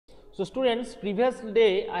So, students, previous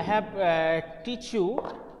day I have I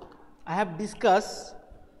have discussed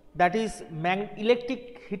that is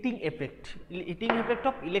electric heating effect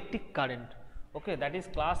of electric current. Okay, that is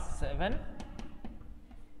class 7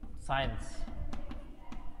 science.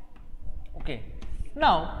 Okay.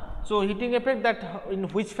 Now, so heating effect, that in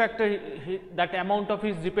which factor that amount of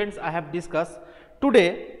heat depends, I have discussed.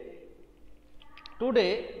 Today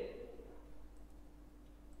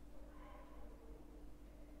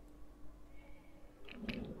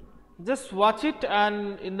just watch it,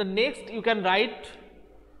 and in the next you can write.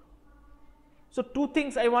 So, two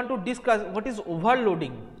things I want to discuss. What is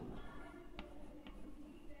overloading?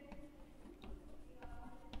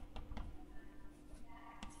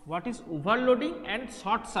 What is overloading and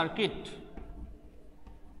short circuit?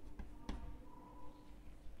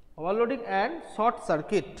 Overloading and short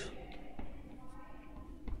circuit.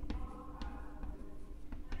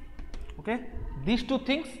 Okay, these two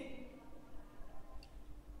things.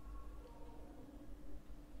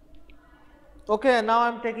 Okay, now I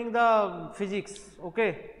am taking the physics.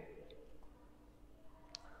 Okay.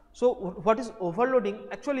 So, what is overloading?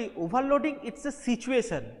 Actually, overloading, it's a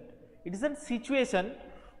situation. It is a situation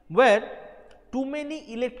where too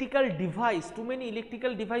many electrical device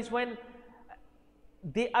when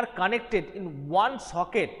they are connected in one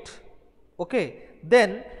socket, okay,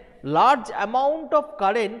 then large amount of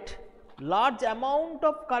current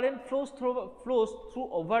flows through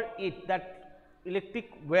over it, that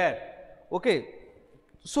electric wire. Okay.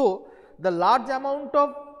 So, the large amount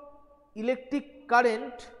of electric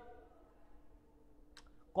current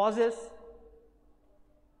causes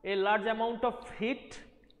a large amount of heat,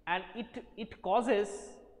 and it causes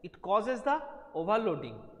the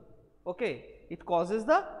overloading. Okay, it causes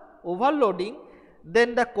the overloading.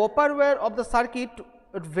 Then the copper wire of the circuit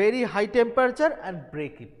at very high temperature and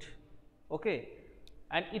break it. Okay,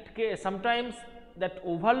 and it sometimes that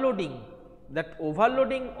overloading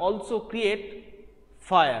also create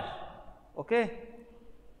fire. Okay.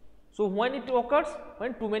 So, when it occurs,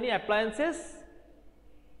 when too many appliances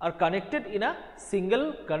are connected in a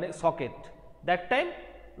single socket, that time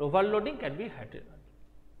overloading can be had.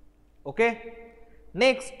 Okay.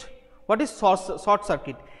 Next, what is short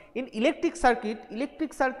circuit? In electric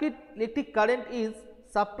current is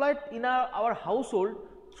supplied in our household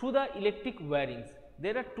through the electric wirings.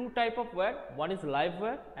 There are two type of wire, one is live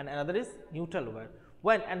wire and another is neutral wire.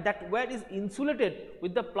 And that wire is insulated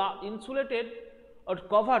with the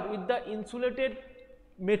covered with the insulated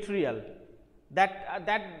material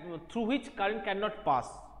that through which current cannot pass.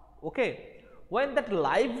 Okay. When that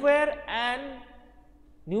live wire and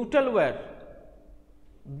neutral wire,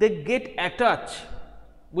 they get attached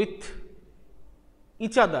with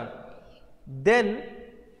each other, then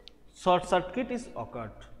short circuit is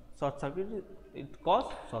occurred. Short circuit it cause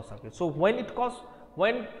short circuit. So, when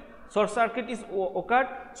short circuit is occurred,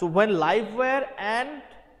 so when live wire and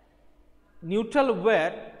neutral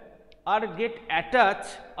wire are get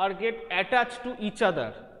attached to each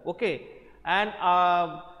other. Okay, and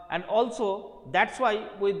also that's why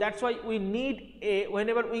we need a,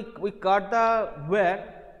 whenever we cut the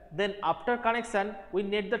wire, then after connection we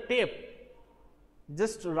need the tape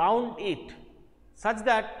just round it such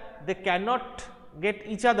that they cannot get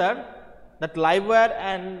each other, that live wire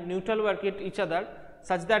and neutral wire get each other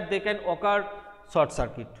such that they can occur short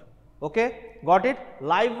circuit. Okay, got it?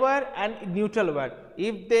 Live wire and neutral wire,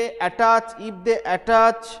 if they attach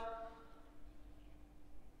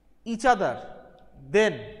each other,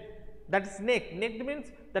 then that is neck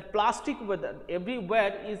means that plastic, every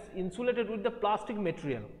wire is insulated with the plastic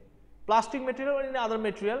material or any other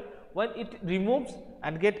material. When it removes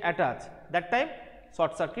and get attached, that time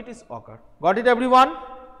short circuit is occur. Got it, everyone?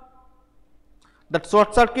 That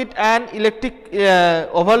short circuit and electric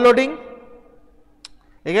overloading.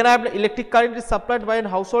 Again, I have electric current is supplied by an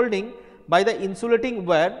householding by the insulating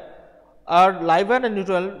wire or live wire and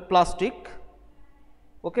neutral plastic.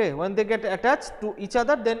 Okay, when they get attached to each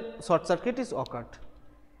other, then short circuit is occurred.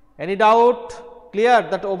 Any doubt? Clear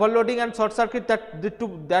that overloading and short circuit,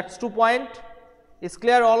 that's 2 point is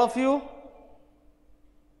clear, all of you?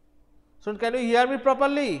 So, can you hear me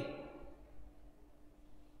properly?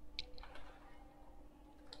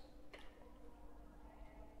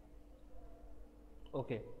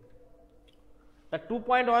 Okay. That 2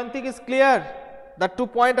 point, one thing is clear, that 2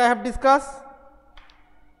 point I have discussed.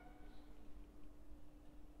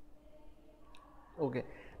 Okay.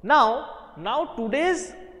 Now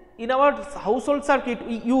today's in our household circuit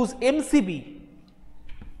we use MCB.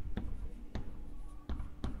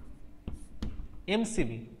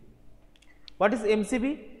 What is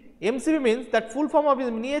MCB? MCB means that full form of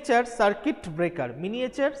is miniature circuit breaker,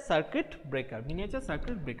 miniature circuit breaker, miniature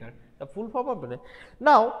circuit breaker, the full form of it.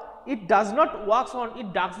 Now, it does not works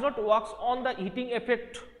on the heating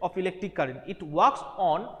effect of electric current, it works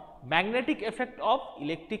on magnetic effect of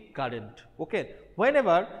electric current. Okay,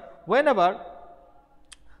 whenever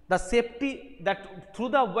the safety that through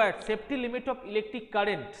the wire safety limit of electric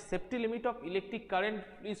current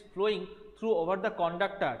is flowing through over the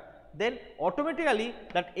conductor, then automatically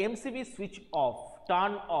that MCB switch off,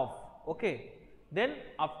 turn off. Okay, then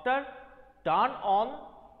after turn on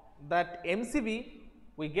that MCB,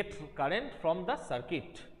 we get current from the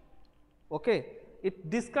circuit. Okay, it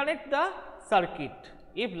disconnect the circuit.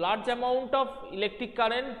 If large amount of electric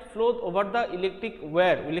current flows over the electric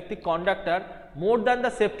wire, electric conductor more than the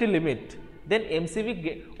safety limit, then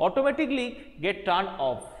MCB automatically get turned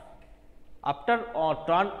off. After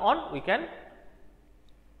turn on, we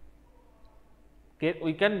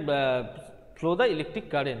can flow the electric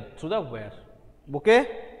current through the wire. Okay,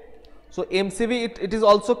 so MCB it is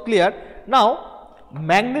also clear. Now,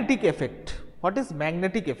 magnetic effect. What is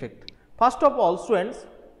magnetic effect? First of all, students,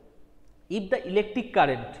 if the electric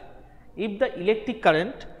current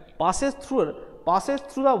passes through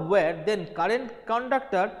the wire, then current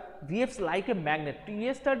conductor behaves like a magnet.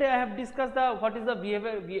 Yesterday I have discussed what is the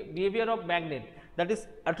behavior of magnet, that is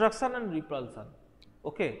attraction and repulsion.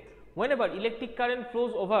 Okay, whenever electric current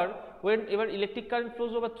flows over through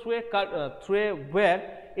a wire,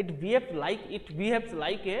 it behaves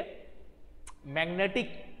like a magnetic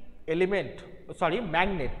magnet.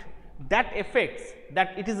 That affects,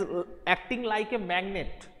 that it is acting like a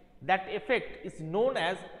magnet, that effect is known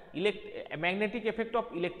as magnetic effect of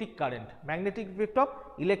electric current, magnetic effect of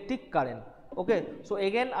electric current. Okay, so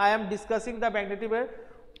again I am discussing the magnetic wire.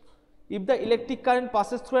 If the electric current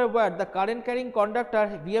passes through a wire, the current carrying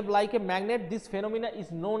conductor behave like a magnet. This phenomena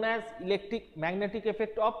is known as magnetic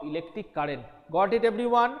effect of electric current. Got it,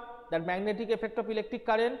 everyone? That magnetic effect of electric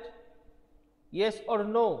current? Yes or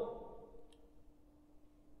no?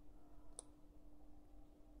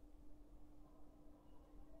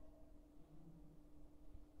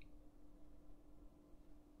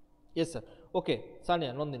 Yes sir. Okay,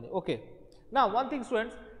 Sanya, Nandini. Okay. Now, one thing,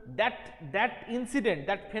 students, that incident,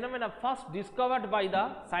 that phenomena first discovered by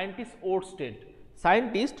the scientist Oersted.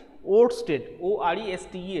 Scientist Oersted,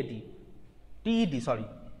 O-R-E-S-T-E-D, sorry,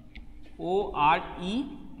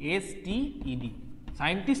 O-R-E-S-T-E-D,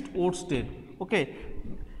 scientist Oersted. Okay,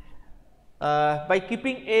 by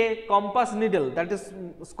keeping a compass needle, that is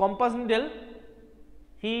compass needle,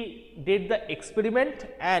 he did the experiment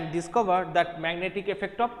and discovered that magnetic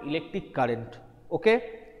effect of electric current. Okay,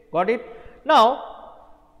 got it? Now,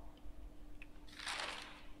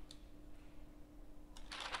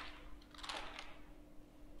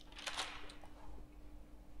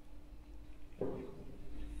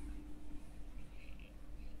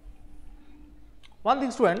 one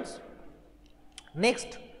thing, students,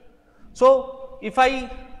 next, so if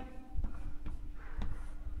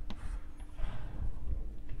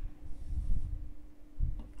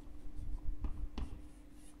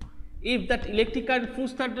that electric current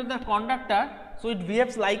flows through the conductor, so it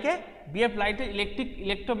behaves like a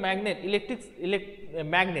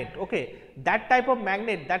magnet. Okay, that type of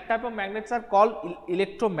magnets are called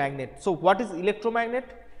electromagnet. So what is electromagnet?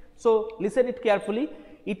 So listen it carefully.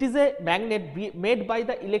 It is a magnet made by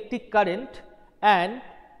the electric current, and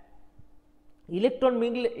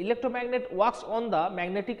electromagnet works on the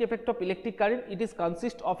magnetic effect of electric current. It is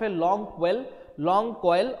consist of a long coil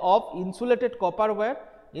of insulated copper wire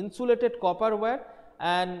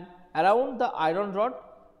and around the iron rod,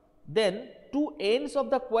 then two ends of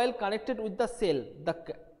the coil connected with the cell.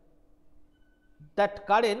 That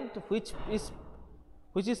current which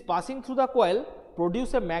is passing through the coil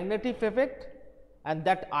produce a magnetic effect, and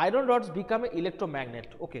that iron rods become an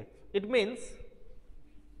electromagnet. Okay, it means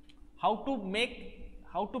how to make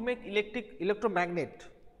electromagnet.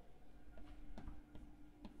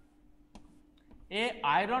 A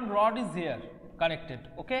iron rod is here connected,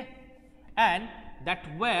 okay, and that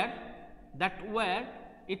wire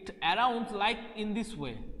it arounds like in this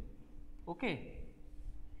way. Okay,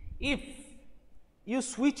 if you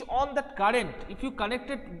switch on that current, if you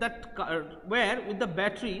connected that wire with the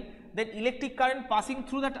battery, then electric current passing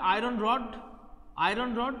through that iron rod,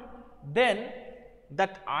 then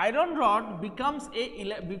that iron rod becomes a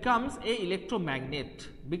electromagnet,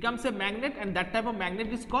 becomes a magnet, and that type of magnet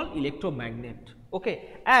is called electromagnet.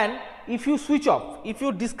 Okay, and if you switch off, if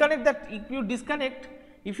you disconnect that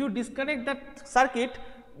circuit,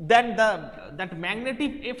 then that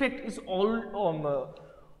magnetic effect is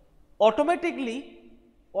automatically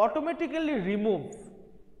remove.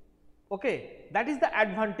 Okay, that is the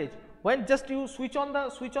advantage. When just you switch on the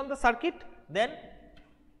circuit, then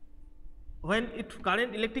when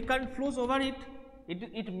electric current flows over it,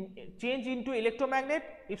 it change into electromagnet.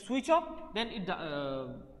 If switch off, then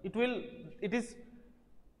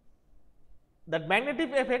that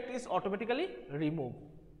magnetic effect is automatically removed.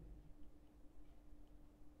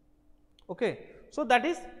 Okay, so that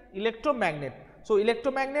is electromagnet. So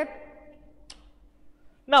electromagnet.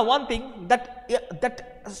 Now one thing,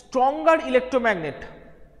 that stronger electromagnet,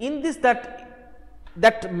 in this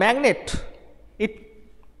that magnet, it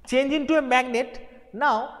change into a magnet.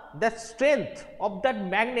 Now the strength of that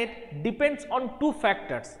magnet depends on two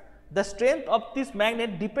factors. The strength of this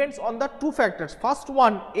magnet depends on the two factors. First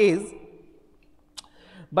one is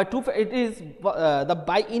by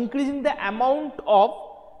increasing the amount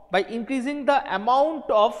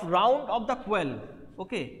of round of the coil.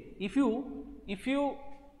 Okay, if you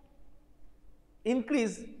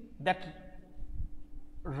increase that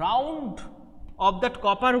round of that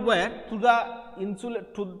copper wire through the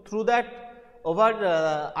through that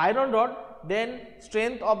over iron rod, then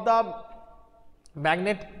strength of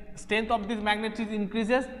this magnet is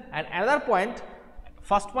increases. And another point,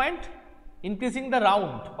 first point, increasing the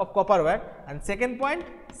round of copper wire, and second point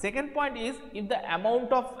is if the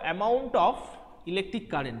amount of electric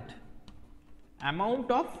current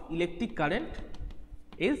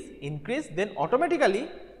is increased, then automatically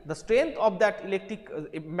the strength of that electric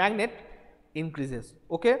magnet increases.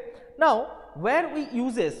 Okay, now where we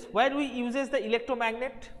uses the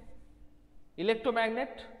electromagnet,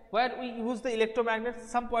 where we use the electromagnet,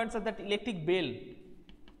 some points are that electric bell,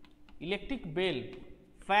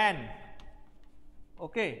 fan,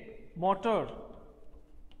 okay, motor.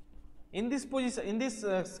 In this position, in this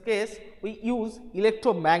case, we use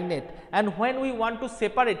electromagnet. And when we want to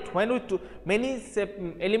separate, many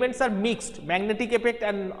elements are mixed, magnetic effect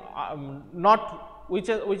and which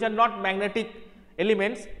are not magnetic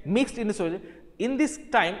elements mixed in this way. In this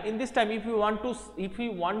time, if you want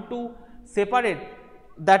to separate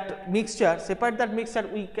that mixture,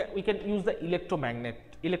 we can use the electromagnet.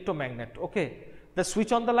 Okay. The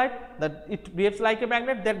switch on the light, that it behaves like a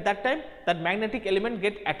magnet, that time that magnetic element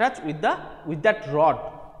get attached with that rod.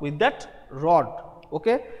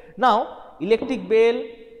 Okay. Now electric bell,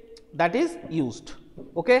 that is used.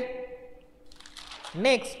 Okay.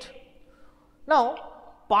 Next, now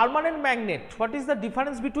permanent magnet. What is the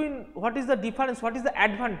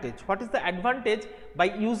advantage by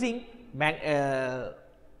using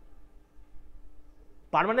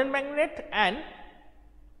permanent magnet and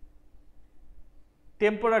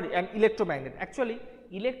temporary and electromagnet? Actually,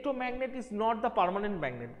 electromagnet is not the permanent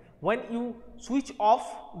magnet. When you switch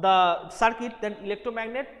off the circuit, then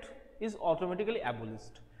electromagnet is automatically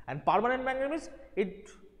abolished, and permanent magnet means it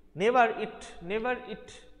never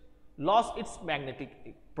lost its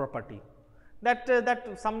magnetic property.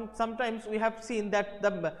 Sometimes we have seen that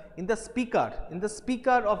in the speaker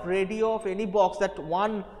of radio of any box, that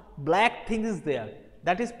one black thing is there,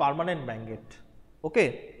 that is permanent magnet.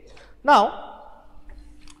 Okay. Now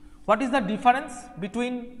what is the difference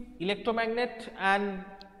between electromagnet and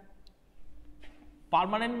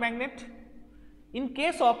permanent magnet? In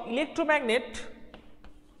case of electromagnet,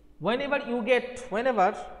 whenever you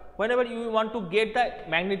want to get the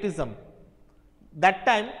magnetism, that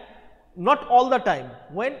time, not all the time,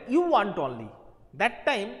 when you want only, that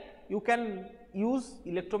time you can use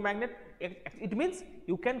electromagnet. It means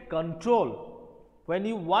you can control when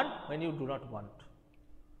you want, when you do not want.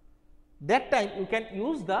 That time you can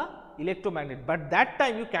use the electromagnet, but that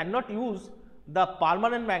time you cannot use the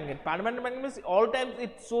permanent magnet. Permanent magnet means all times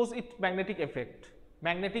it shows its magnetic effect,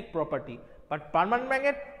 magnetic property. But permanent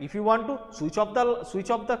magnet, if you want to switch off the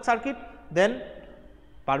circuit, then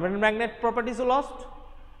permanent magnet property is lost.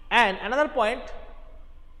 And another point,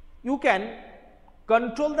 you can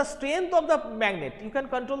control the strength of the magnet. You can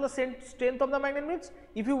control the strength of the magnet means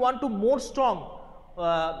if you want to more strong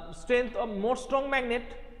magnet,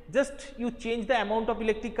 just you change the amount of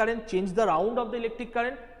electric current, change the round of the electric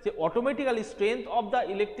current, so automatically strength of the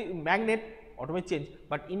electric magnet automatically change.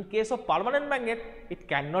 But in case of permanent magnet, it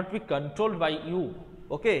cannot be controlled by you.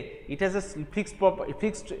 Okay, it has a fixed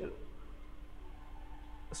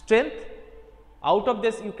strength. Out of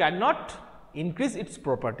this, you cannot increase its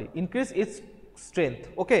property, increase its strength.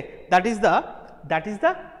 Okay, that is the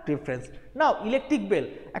difference. Now electric bell,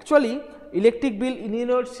 actually electric bell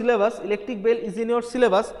is in your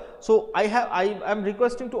syllabus. So I am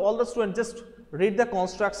requesting to all the students, just read the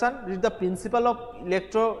construction, read the principle of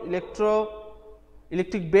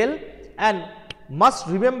electric bell, and must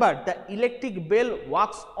remember the electric bell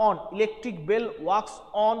works on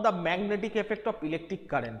the magnetic effect of electric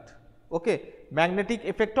current. Okay, magnetic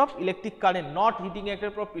effect of electric current, not heating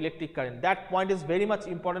effect of electric current. That point is very much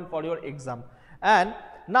important for your exam. And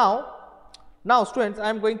now students, I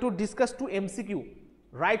am going to discuss 2 MCQ.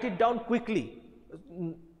 Write it down quickly.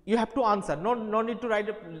 You have to answer. No need to write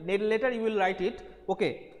it later. You will write it.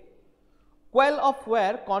 Okay. Coil of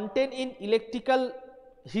wire contain in electrical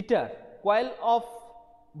heater. Coil of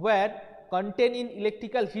wire contain in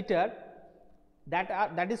electrical heater.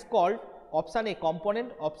 That is called option A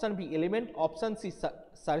component, option B element, option C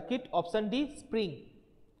circuit, option D spring.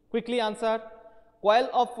 Quickly answer. Coil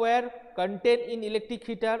of wire contain in electric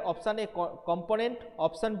heater, option A component,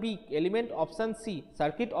 option B element, option C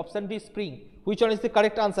circuit, option D spring. Which one is the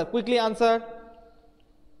correct answer? Quickly answer.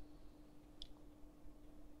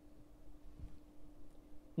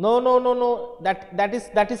 No.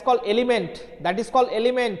 That is called element. That is called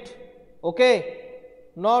element. Okay.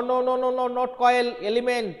 No, not coil,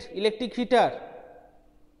 element, electric heater.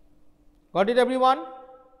 Got it, everyone?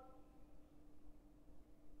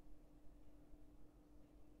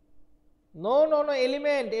 No,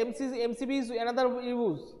 element. MCB is another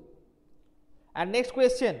use. And next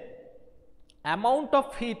question. Amount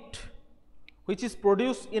of heat which is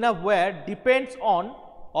produced in a wire depends on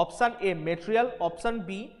option A material, option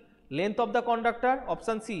B length of the conductor,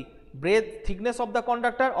 option C breadth thickness of the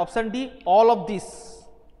conductor, option D all of this.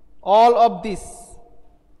 All of this.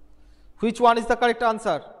 Which one is the correct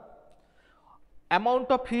answer?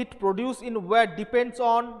 Amount of heat produced in wire depends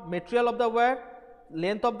on material of the wire,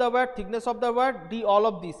 length of the wire, thickness of the wire, D all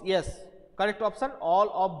of this. Yes, correct option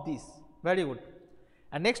all of this. Very good.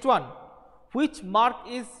 And next one, which mark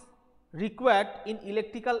is required in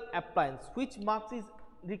electrical appliance? Which marks is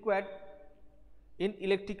required in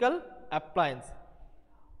electrical appliance?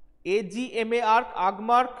 AG, MA arc, AG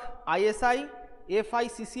mark, ISI, FI,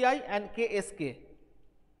 CCI and KSK.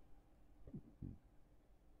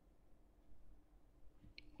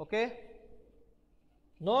 Okay.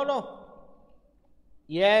 No.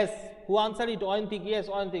 Yes. Who answered it? Ointik. Yes,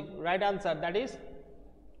 Ointik. Right answer. That is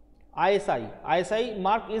ISI. ISI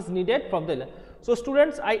mark is needed from the. So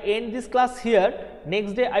students, I end this class here.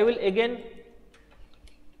 Next day I will again